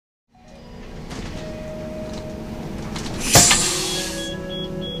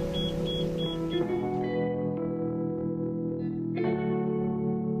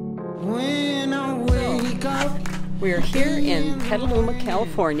We're here in Petaluma,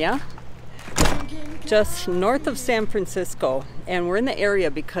 California, just north of San Francisco, and we're in the area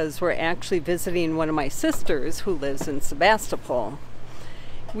because we're actually visiting one of my sisters who lives in Sebastopol.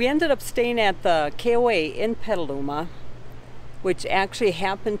 We ended up staying at the KOA in Petaluma, which actually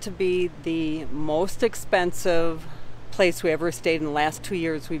happened to be the most expensive place we ever stayed in the last 2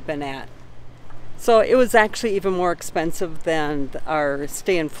 years we've been at. So it was actually even more expensive than our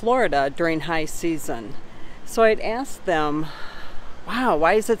stay in Florida during high season. So I'd asked them, wow,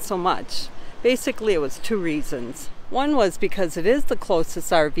 why is it so much? Basically, it was two reasons. One was because it is the closest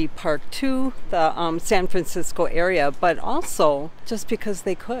RV park to the San Francisco area, but also just because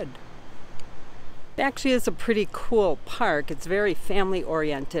they could. It actually is a pretty cool park. It's very family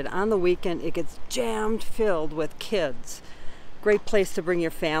oriented. On the weekend, it gets jammed filled with kids. Great place to bring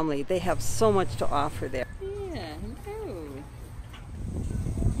your family. They have so much to offer there. Yeah, hello.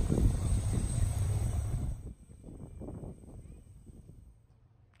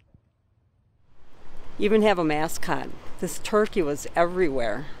 Even have a mascot. This turkey was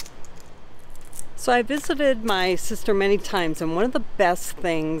everywhere. So I visited my sister many times, and one of the best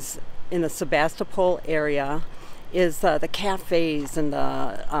things in the Sebastopol area is the cafes and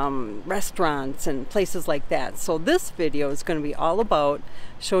the restaurants and places like that. So this video is going to be all about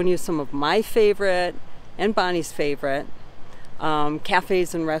showing you some of my favorite and Bonnie's favorite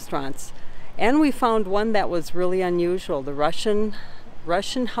cafes and restaurants. And we found one that was really unusual, the Russian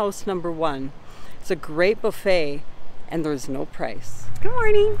House #1. It's a great buffet, and there's no price. Good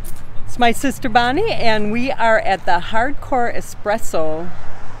morning. It's my sister Bonnie, and we are at the Hardcore Espresso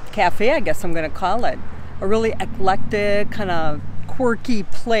Cafe, I guess I'm going to call it. A really eclectic, kind of quirky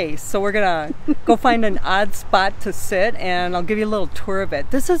place. So we're going to go find an odd spot to sit, and I'll give you a little tour of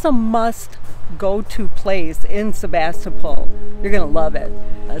it. This is a must-go-to place in Sebastopol. You're going to love it.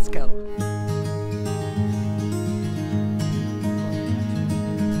 Let's go.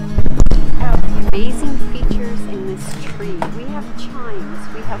 Amazing features in this tree. We have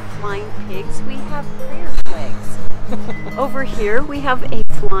chimes, we have flying pigs, we have prayer flags. Over here we have a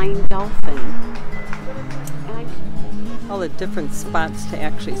flying dolphin. All the different spots to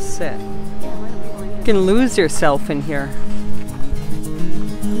actually sit. You can lose yourself in here.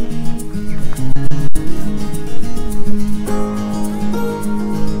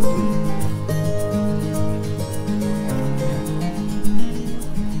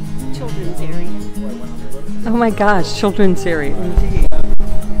 Oh my gosh, children's area, indeed.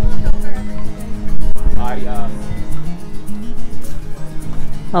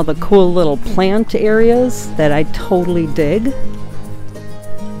 All the cool little plant areas that I totally dig.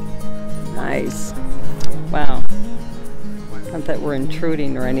 Nice. Wow. Not that we're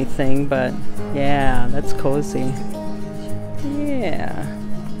intruding or anything, but yeah, that's cozy. Yeah.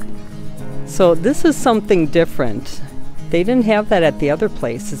 So this is something different. They didn't have that at the other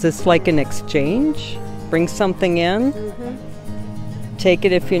place. Is this like an exchange? Bring something in, take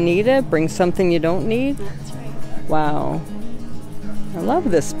it if you need it, bring something you don't need. That's right. Wow. I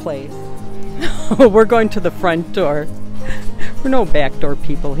love this place. We're going to the front door. We're no backdoor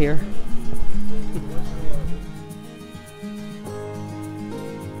people here.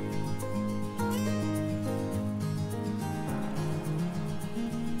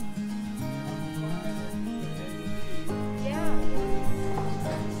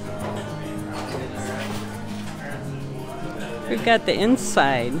 We've got the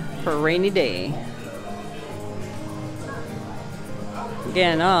inside for a rainy day.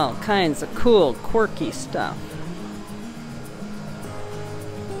 Again, all kinds of cool, quirky stuff.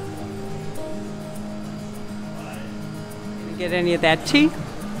 Gonna get any of that tea?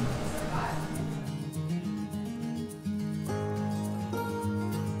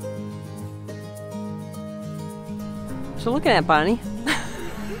 So looking at Bonnie.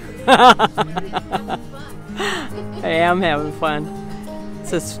 I am having fun.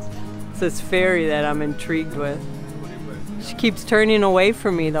 It's this fairy that I'm intrigued with. She keeps turning away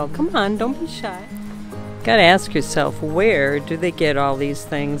from me though. Come on, don't be shy. Gotta ask yourself, where do they get all these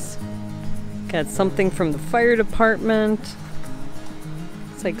things? Got something from the fire department.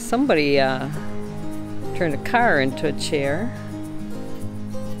 It's like somebody turned a car into a chair.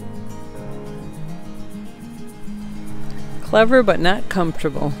 Clever but not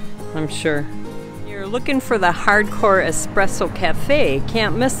comfortable, I'm sure. You're looking for the Hardcore Espresso Cafe,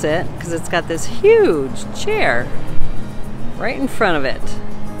 can't miss it because it's got this huge chair right in front of it.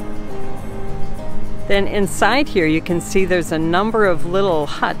 Then inside here you can see there's a number of little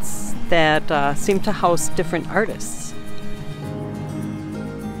huts that seem to house different artists.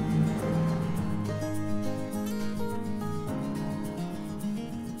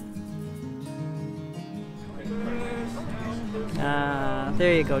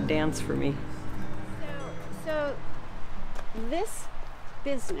 There you go, dance for me. So this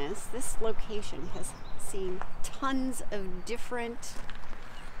business, this location has seen tons of different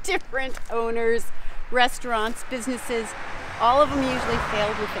owners, restaurants, businesses. All of them usually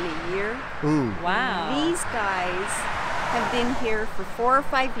failed within a year. Wow. These guys have been here for 4 or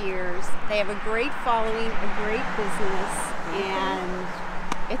 5 years. They have a great following, a great business, and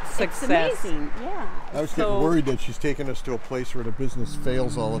it's amazing. Yeah. I was getting worried that she's taking us to a place where the business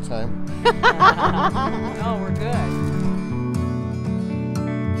fails all the time. Oh, we're good.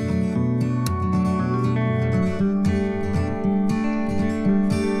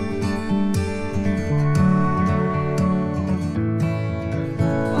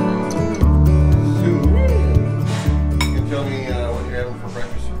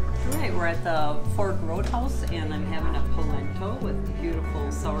 The Roadhouse, and I'm having a polenta with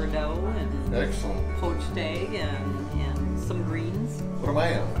beautiful sourdough and excellent poached egg and some greens. What am I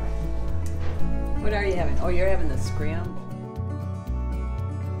having? What are you having? Oh, you're having the scramble.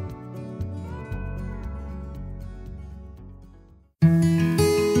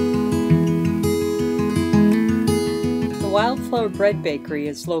 The Wildflower Bread Bakery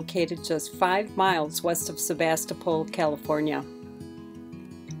is located just 5 miles west of Sebastopol, California.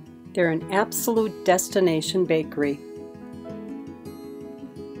 They're an absolute destination bakery.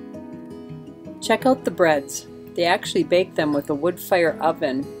 Check out the breads. They actually bake them with a wood fire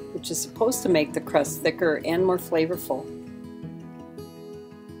oven, which is supposed to make the crust thicker and more flavorful.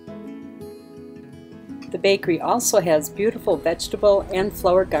 The bakery also has beautiful vegetable and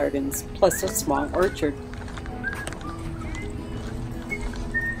flower gardens, plus a small orchard.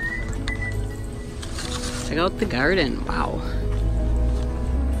 Check out the garden. Wow.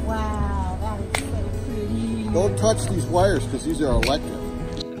 Wow, that is so pretty. Don't touch these wires because these are electric.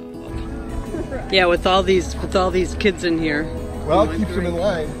 Yeah, with all these kids in here. Well, it keeps them in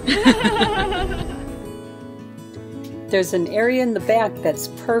line. There's an area in the back that's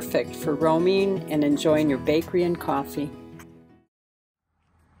perfect for roaming and enjoying your bakery and coffee.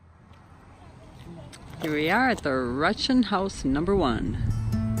 Here we are at the Russian House number 1.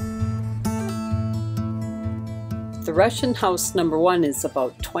 The Russian House number 1 is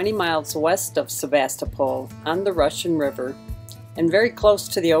about 20 miles west of Sebastopol on the Russian River and very close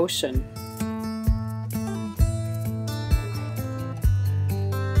to the ocean.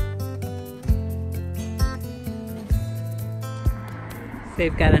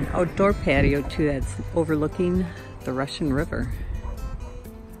 They've got an outdoor patio too that's overlooking the Russian River.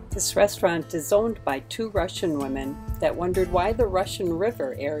 This restaurant is owned by 2 Russian women that wondered why the Russian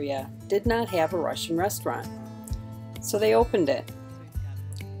River area did not have a Russian restaurant. So they opened it.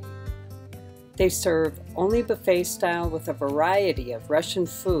 They serve only buffet style with a variety of Russian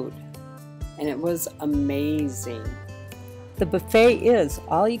food, and it was amazing. The buffet is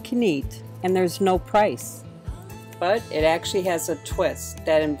all you can eat, and there's no price. But it actually has a twist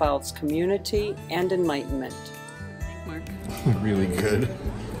that involves community and enlightenment. Mark? Really good.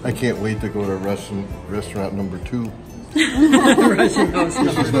 I can't wait to go to restaurant number 2. Russian House.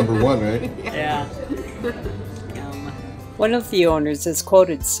 This is number 1, right? Yeah. One of the owners is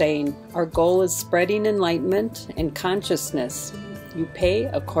quoted saying, "Our goal is spreading enlightenment and consciousness. You pay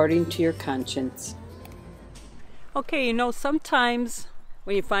according to your conscience." Okay, you know, sometimes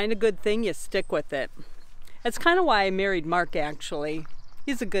when you find a good thing, you stick with it. That's kind of why I married Mark, actually.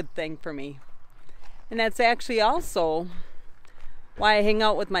 He's a good thing for me. And that's actually also why I hang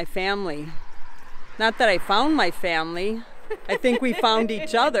out with my family. Not that I found my family. I think we found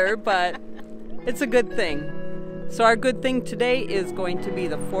each other, but it's a good thing. So our good thing today is going to be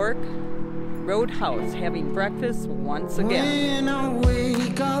the Fork Roadhouse, having breakfast once again. When I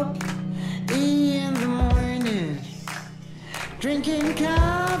wake up in the morning, drinking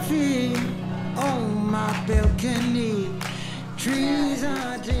coffee on my balcony, trees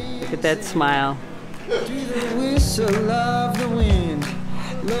are dancing. Look at that smile. To the whistle of the wind.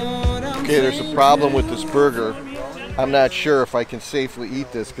 Lord, Okay, there's a problem with this burger. I'm not sure if I can safely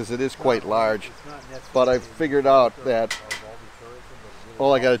eat this because it is quite large. But I've figured out that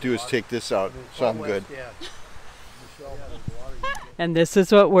all I got to do is take this out, so I'm good. And this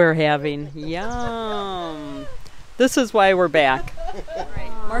is what we're having. Yum! This is why we're back.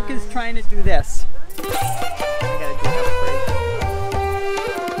 Mark is trying to do this. I gotta do that.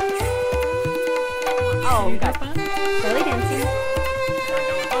 Oh, got belly dancing.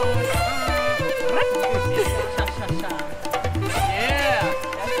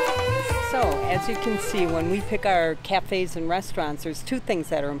 As you can see, when we pick our cafes and restaurants, there's 2 things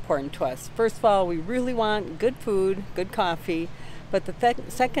that are important to us. First of all, we really want good food, good coffee, but the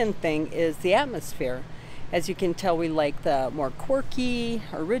second thing is the atmosphere. As you can tell, we like the more quirky,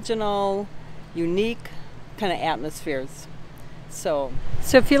 original, unique kind of atmospheres. So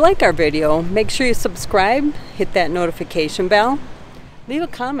if you like our video, make sure you subscribe, hit that notification bell, leave a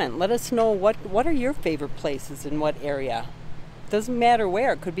comment. Let us know what are your favorite places in what area. Doesn't matter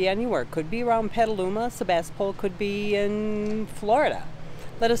where, it could be anywhere. Could be around Petaluma, Sebastopol, could be in Florida.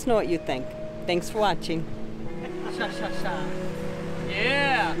 Let us know what you think. Thanks for watching. Sha sha sha.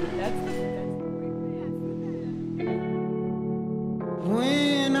 Yeah,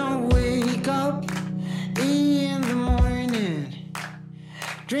 When I wake up in the morning,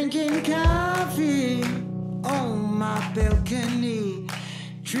 drinking coffee on my balcony,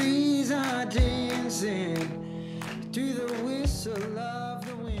 trees are dancing to the whistle of